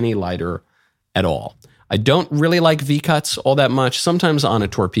use any lighter at all. I don't really like V cuts all that much. Sometimes on a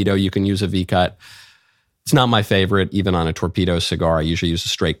torpedo you can use a V cut. It's not my favorite. Even on a torpedo cigar, I usually use a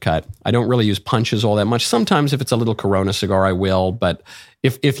straight cut. I don't really use punches all that much. Sometimes if it's a little Corona cigar, I will. But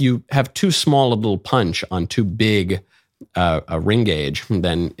if you have too small a little punch on too big a ring gauge,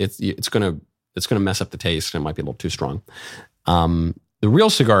 then it's gonna mess up the taste, and it might be a little too strong. The real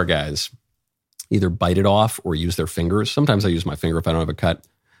cigar guys either bite it off or use their fingers. Sometimes I use my finger if I don't have a cut.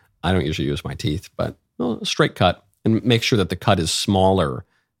 I don't usually use my teeth, but a straight cut, and make sure that the cut is smaller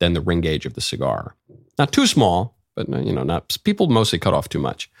than the ring gauge of the cigar. Not too small, but not. People mostly cut off too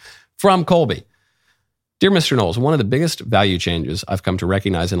much. From Colby. Dear Mr. Knowles, one of the biggest value changes I've come to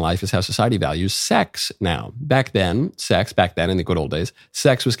recognize in life is how society values sex now. Back then in the good old days,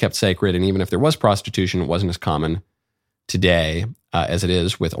 sex was kept sacred, and even if there was prostitution, it wasn't as common today as it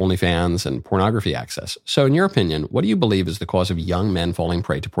is with OnlyFans and pornography access. So in your opinion, what do you believe is the cause of young men falling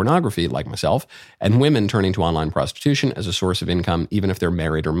prey to pornography, like myself, and women turning to online prostitution as a source of income, even if they're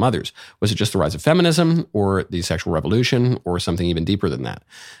married or mothers? Was it just the rise of feminism or the sexual revolution or something even deeper than that?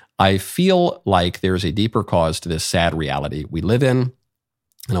 I feel like there's a deeper cause to this sad reality we live in,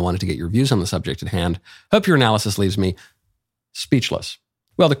 and I wanted to get your views on the subject at hand. Hope your analysis leaves me speechless.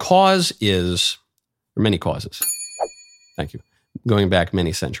 Well, the cause is, there are many causes. Thank you. Going back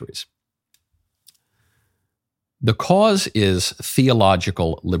many centuries. The cause is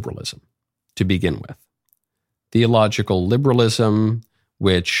theological liberalism, to begin with. Theological liberalism,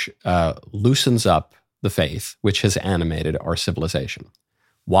 which loosens up the faith, which has animated our civilization.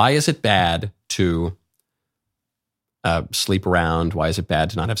 Why is it bad to sleep around? Why is it bad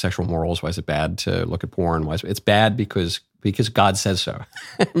to not have sexual morals? Why is it bad to look at porn? It's bad because God says so,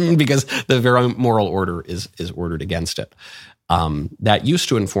 because the very moral order is ordered against it. That used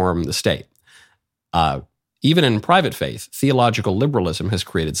to inform the state. Even in private faith, theological liberalism has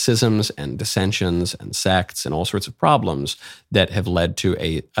created schisms and dissensions and sects and all sorts of problems that have led to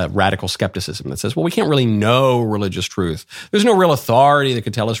a radical skepticism that says, well, we can't really know religious truth. There's no real authority that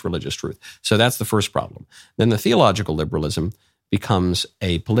could tell us religious truth. So that's the first problem. Then the theological liberalism becomes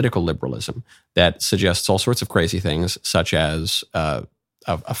a political liberalism that suggests all sorts of crazy things, such as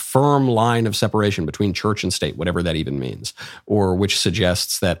a firm line of separation between church and state, whatever that even means, or which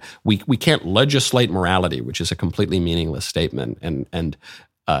suggests that we can't legislate morality, which is a completely meaningless statement, and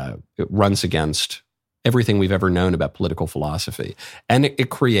it runs against everything we've ever known about political philosophy. And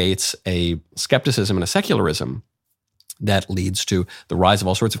it creates a skepticism and a secularism that leads to the rise of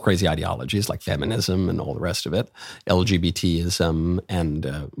all sorts of crazy ideologies like feminism and all the rest of it, LGBTism,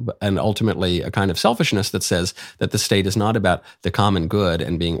 and ultimately a kind of selfishness that says that the state is not about the common good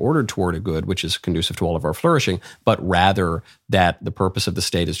and being ordered toward a good which is conducive to all of our flourishing, but rather that the purpose of the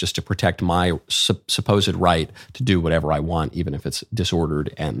state is just to protect my supposed right to do whatever I want, even if it's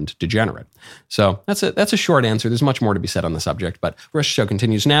disordered and degenerate. So that's a short answer. There's much more to be said on the subject, but the rest of the show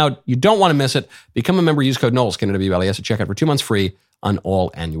continues now. You don't want to miss it. Become a member. Use code Knowles, KNWLES, at checkout for 2 months free on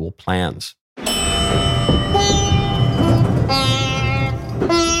all annual plans.